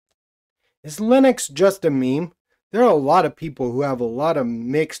Is Linux just a meme? There are a lot of people who have a lot of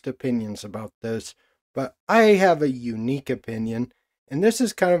mixed opinions about this, but I have a unique opinion, and this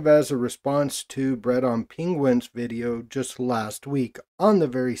is kind of as a response to Bread on Penguin's video just last week on the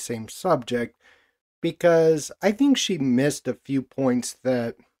very same subject, because I think she missed a few points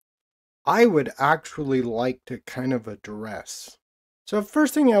that I would actually like to kind of address. So,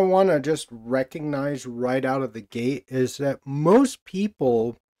 first thing I want to just recognize right out of the gate is that most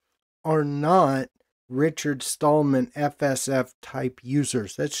people are not Richard Stallman FSF type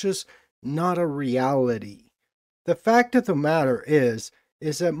users. That's just not a reality. The fact of the matter is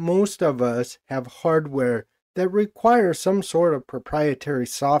that most of us have hardware that requires some sort of proprietary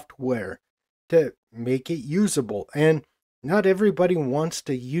software to make it usable. And not everybody wants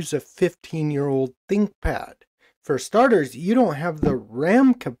to use a 15-year-old ThinkPad. For starters, you don't have the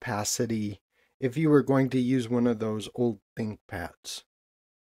RAM capacity if you were going to use one of those old ThinkPads.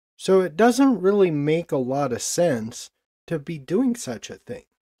 So it doesn't really make a lot of sense to be doing such a thing.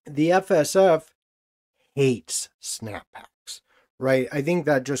 The FSF hates snap packs, right? I think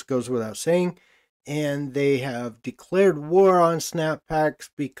that just goes without saying. And they have declared war on snap packs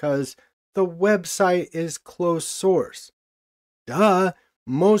because the website is closed source. Duh,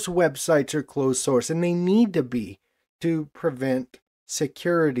 most websites are closed source, and they need to be to prevent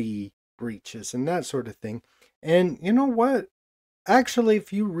security breaches and that sort of thing. And you know what? Actually,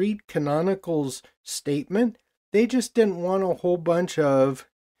 if you read Canonical's statement, they just didn't want a whole bunch of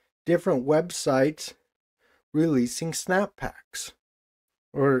different websites releasing snap packs.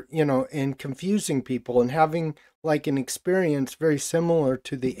 Or, and confusing people and having like an experience very similar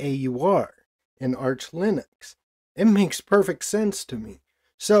to the AUR in Arch Linux. It makes perfect sense to me.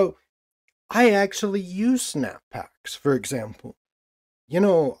 So, I actually use snap packs, for example.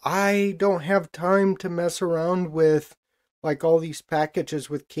 I don't have time to mess around with like all these packages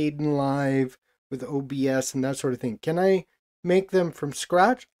with Kdenlive, with OBS and that sort of thing. Can I make them from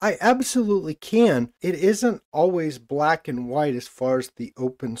scratch? I absolutely can. It isn't always black and white as far as the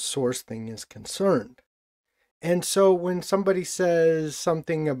open source thing is concerned. And so when somebody says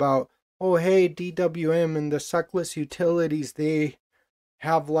something about, oh, hey, DWM and the suckless utilities, they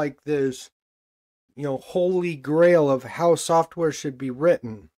have like this, holy grail of how software should be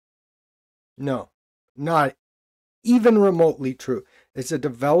written. No, not even remotely true. As a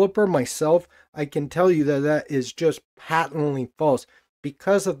developer myself, I can tell you that that is just patently false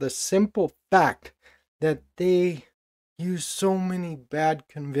because of the simple fact that they use so many bad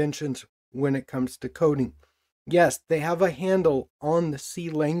conventions when it comes to coding. Yes, they have a handle on the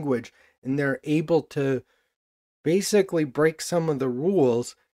C language and they're able to basically break some of the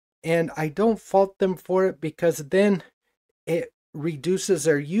rules, and I don't fault them for it because then it reduces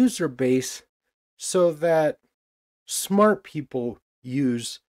their user base so that smart people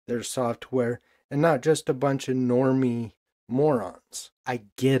use their software and not just a bunch of normie morons. I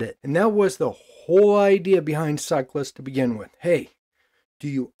get it. And that was the whole idea behind Suckless to begin with. Hey, do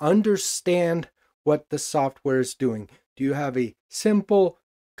you understand what the software is doing? Do you have a simple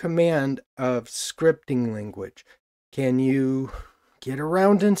command of scripting language? Can you get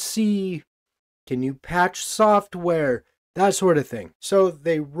around in C? Can you patch software? That sort of thing. So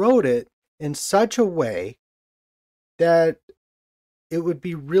they wrote it in such a way that it would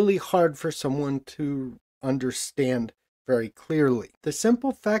be really hard for someone to understand very clearly. The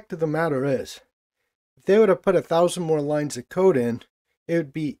simple fact of the matter is, if they would have put 1,000 more lines of code in, it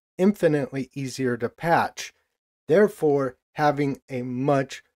would be infinitely easier to patch, therefore having a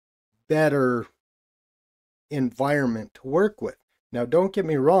much better environment to work with. Now, don't get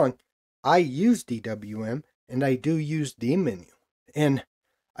me wrong, I use DWM and I do use dmenu, and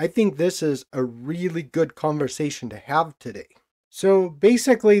I think this is a really good conversation to have today. So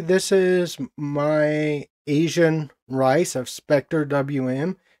basically, this is my Asian rice of Spectre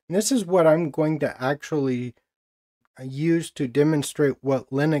WM, and this is what I'm going to actually use to demonstrate what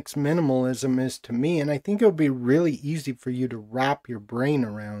Linux minimalism is to me, and I think it'll be really easy for you to wrap your brain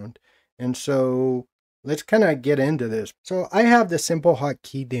around. And so let's kind of get into this. So I have the simple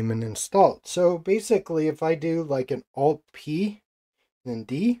hotkey daemon installed. So basically, if I do like an Alt P and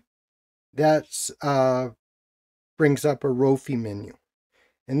D, that's brings up a Rofi menu.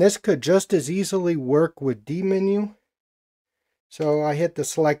 And this could just as easily work with D menu. So I hit the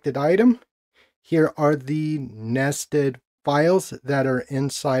selected item. Here are the nested files that are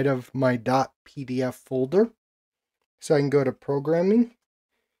inside of my .pdf folder. So I can go to programming.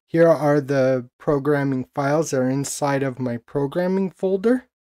 Here are the programming files that are inside of my programming folder.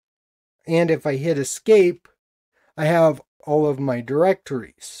 And if I hit escape, I have all of my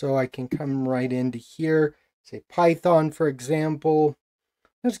directories. So I can come right into here, say Python, for example,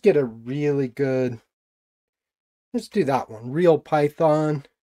 Let's get a really good, let's do that one, Real Python.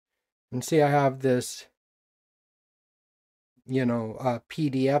 And see, I have this,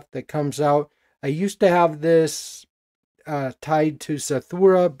 PDF that comes out. I used to have this tied to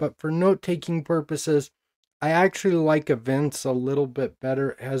Zathura, but for note-taking purposes, I actually like events a little bit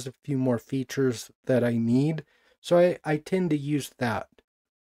better. It has a few more features that I need, so I tend to use that.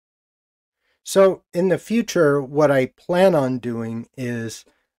 So in the future, what I plan on doing is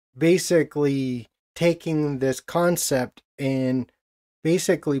basically taking this concept and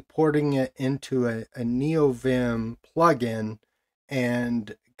basically porting it into a NeoVim plugin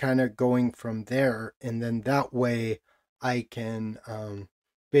and kind of going from there. And then that way I can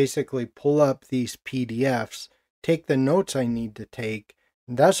basically pull up these PDFs, take the notes I need to take,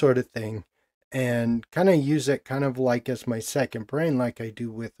 that sort of thing, and kind of use it kind of like as my second brain, like I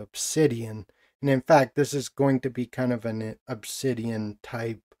do with Obsidian. And in fact, this is going to be kind of an Obsidian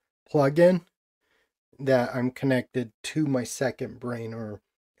type plugin that I'm connected to my second brain, or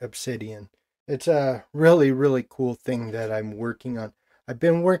Obsidian. It's a really, really cool thing that I'm working on. I've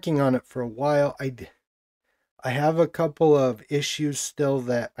been working on it for a while. I have a couple of issues still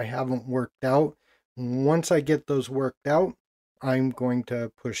that I haven't worked out. Once I get those worked out, I'm going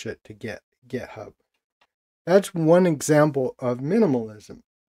to push it to GitHub. That's one example of minimalism.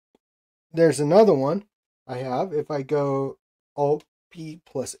 There's another one I have. If I go Alt P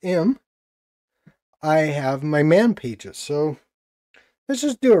plus M, I have my man pages. So let's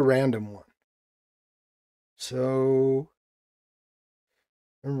just do a random one. So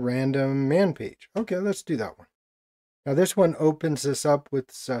a random man page. Okay, let's do that one. Now this one opens this up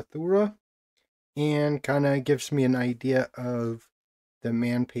with Zathura and kind of gives me an idea of the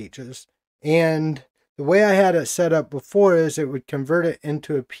man pages. And the way I had it set up before is it would convert it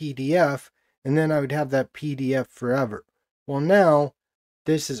into a PDF, and then I would have that PDF forever. Well, now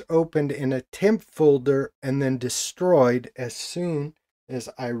this is opened in a temp folder and then destroyed as soon as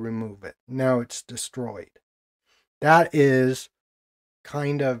I remove it. Now it's destroyed. That is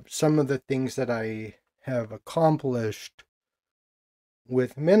kind of some of the things that I have accomplished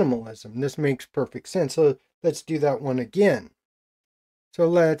with minimalism. This makes perfect sense. So let's do that one again. So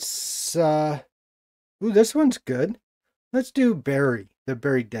let's, this one's good. Let's do Barry, the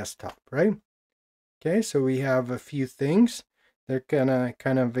Barry desktop, right? Okay, so we have a few things. They're gonna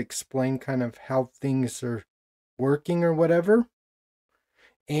kind of explain kind of how things are working or whatever.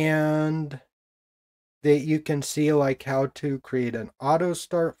 And that you can see like how to create an auto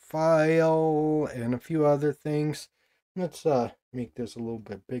start file and a few other things. Let's make this a little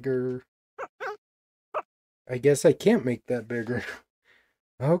bit bigger. I guess I can't make that bigger.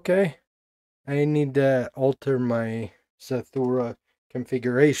 Okay. I need to alter my Zathura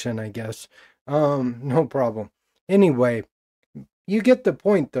configuration, I guess. No problem. Anyway, you get the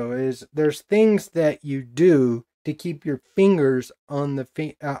point though, is there's things that you do to keep your fingers on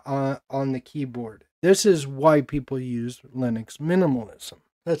the keyboard. This is why people use Linux minimalism.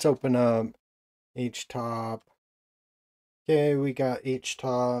 Let's open up HTOP. Okay, we got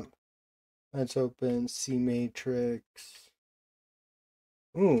HTOP. Let's open CMatrix.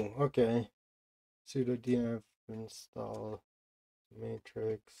 Ooh, okay. Sudo dnf install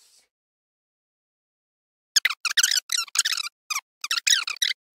matrix.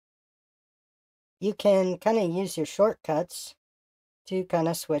 You can kind of use your shortcuts to kind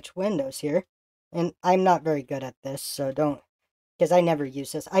of switch windows here. And I'm not very good at this, so don't, because I never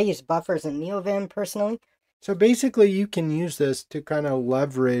use this. I use buffers in NeoVim personally. So basically you can use this to kind of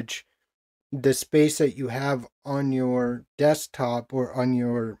leverage the space that you have on your desktop or on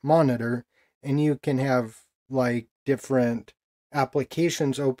your monitor, and you can have like different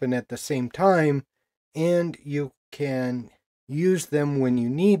applications open at the same time, and you can use them when you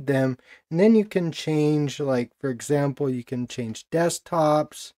need them. And then you can change, like for example, you can change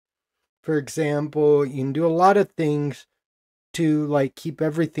desktops. For example, you can do a lot of things to like keep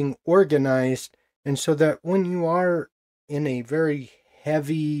everything organized, and so that when you are in a very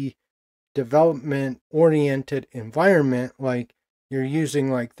heavy development oriented environment, like you're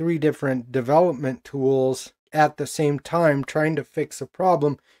using like 3 different development tools at the same time trying to fix a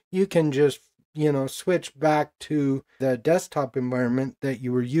problem, you can just switch back to the desktop environment that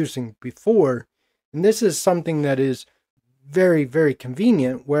you were using before. And this is something that is very, very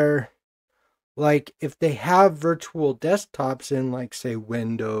convenient, where like if they have virtual desktops in like say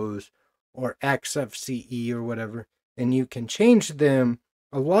Windows or XFCE or whatever, and you can change them,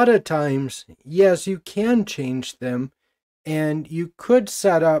 a lot of times, yes, you can change them, and you could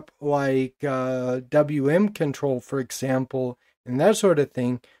set up like WM control, for example, and that sort of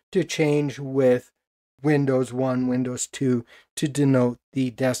thing to change with Windows 1, Windows 2 to denote the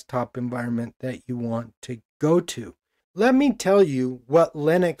desktop environment that you want to go to. Let me tell you what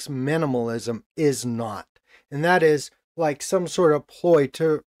Linux minimalism is not, and that is like some sort of ploy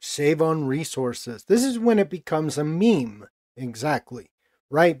to save on resources. This is when it becomes a meme, exactly,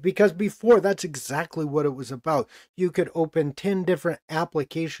 right? Because before, that's exactly what it was about. You could open 10 different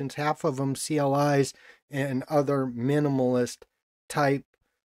applications, half of them CLIs and other minimalist type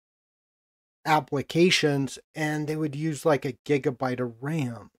applications, and they would use like a gigabyte of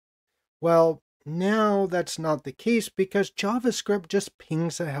RAM. Well, now that's not the case because JavaScript just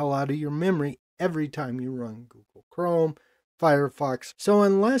pings the hell out of your memory every time you run Google Chrome, Firefox. So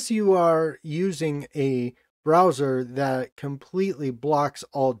unless you are using a browser that completely blocks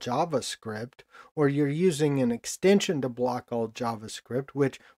all JavaScript, or you're using an extension to block all JavaScript,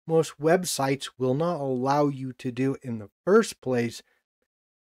 which most websites will not allow you to do in the first place,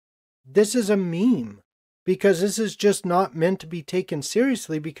 this is a meme. Because this is just not meant to be taken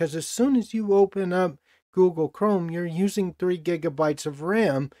seriously, because as soon as you open up Google Chrome, you're using 3 gigabytes of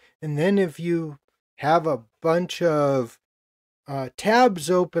RAM. And then if you have a bunch of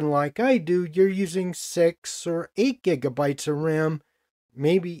tabs open like I do, you're using 6 or 8 gigabytes of RAM,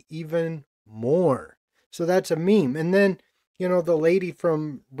 maybe even more. So that's a meme. And then, the lady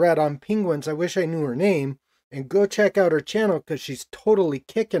from Bread on Penguins, I wish I knew her name, and go check out her channel because she's totally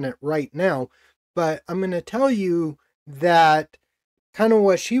kicking it right now. But I'm going to tell you that kind of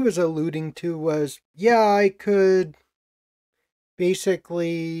what she was alluding to was, yeah, I could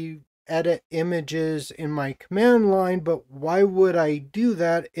basically edit images in my command line, but why would I do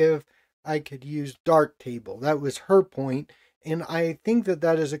that if I could use Darktable? That was her point, and I think that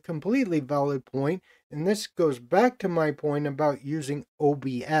that is a completely valid point, and this goes back to my point about using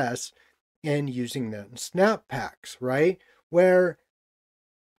OBS and using that in snap packs, right? Where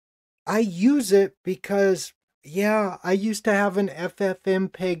I use it because, yeah, I used to have an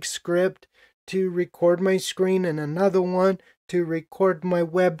FFmpeg script to record my screen and another one to record my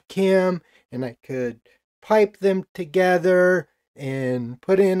webcam, and I could pipe them together and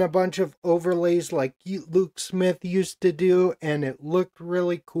put in a bunch of overlays like Luke Smith used to do, and it looked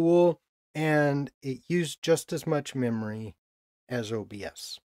really cool, and it used just as much memory as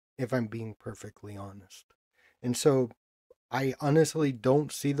OBS, if I'm being perfectly honest. And so I honestly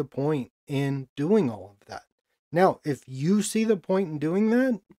don't see the point in doing all of that. Now, if you see the point in doing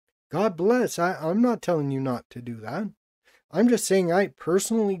that, God bless. I'm not telling you not to do that. I'm just saying I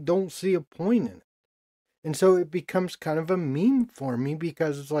personally don't see a point in it. And so it becomes kind of a meme for me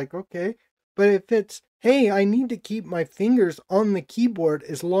because it's like, okay, but if it's, hey, I need to keep my fingers on the keyboard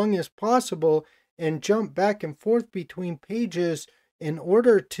as long as possible and jump back and forth between pages in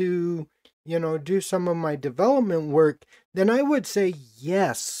order to do some of my development work, then I would say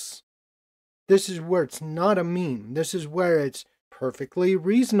yes. This is where it's not a meme. This is where it's perfectly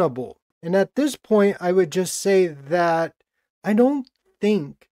reasonable. And at this point, I would just say that I don't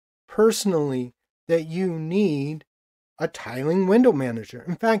think personally that you need a tiling window manager.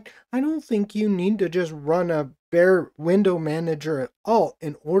 In fact, I don't think you need to just run a bare window manager at all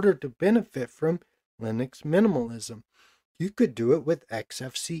in order to benefit from Linux minimalism. You could do it with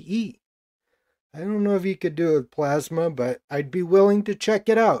XFCE. I don't know if you could do it with Plasma, but I'd be willing to check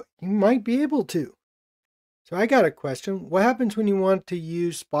it out. You might be able to. So I got a question. What happens when you want to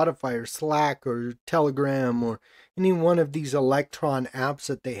use Spotify or Slack or Telegram or any one of these Electron apps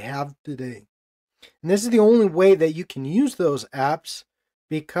that they have today? And this is the only way that you can use those apps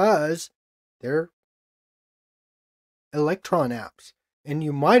because they're Electron apps. And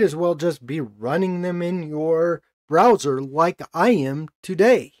you might as well just be running them in your browser like I am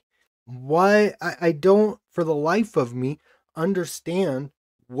today. Why I don't, for the life of me, understand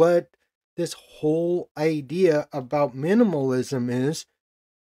what this whole idea about minimalism is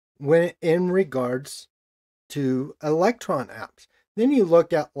when in regards to Electron apps. Then you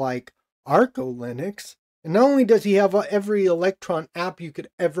look at like Arco Linux, and not only does he have every Electron app you could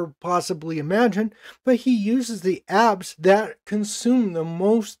ever possibly imagine, but he uses the apps that consume the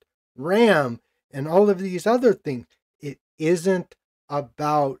most RAM and all of these other things. It isn't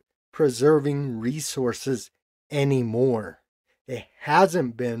about preserving resources anymore. It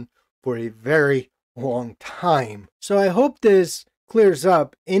hasn't been for a very long time. So I hope this clears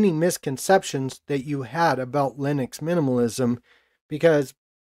up any misconceptions that you had about Linux minimalism, because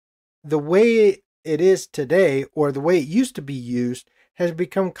the way it is today, or the way it used to be used, has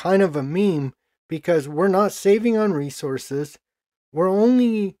become kind of a meme because we're not saving on resources. We're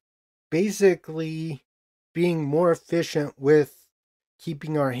only basically being more efficient with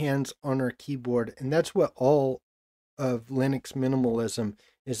keeping our hands on our keyboard. And that's what all of Linux minimalism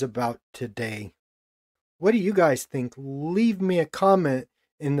is about today. What do you guys think? Leave me a comment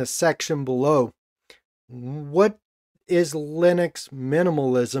in the section below. What is Linux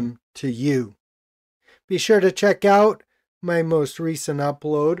minimalism to you? Be sure to check out my most recent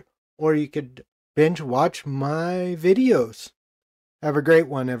upload, or you could binge watch my videos. Have a great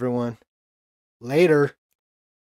one, everyone. Later.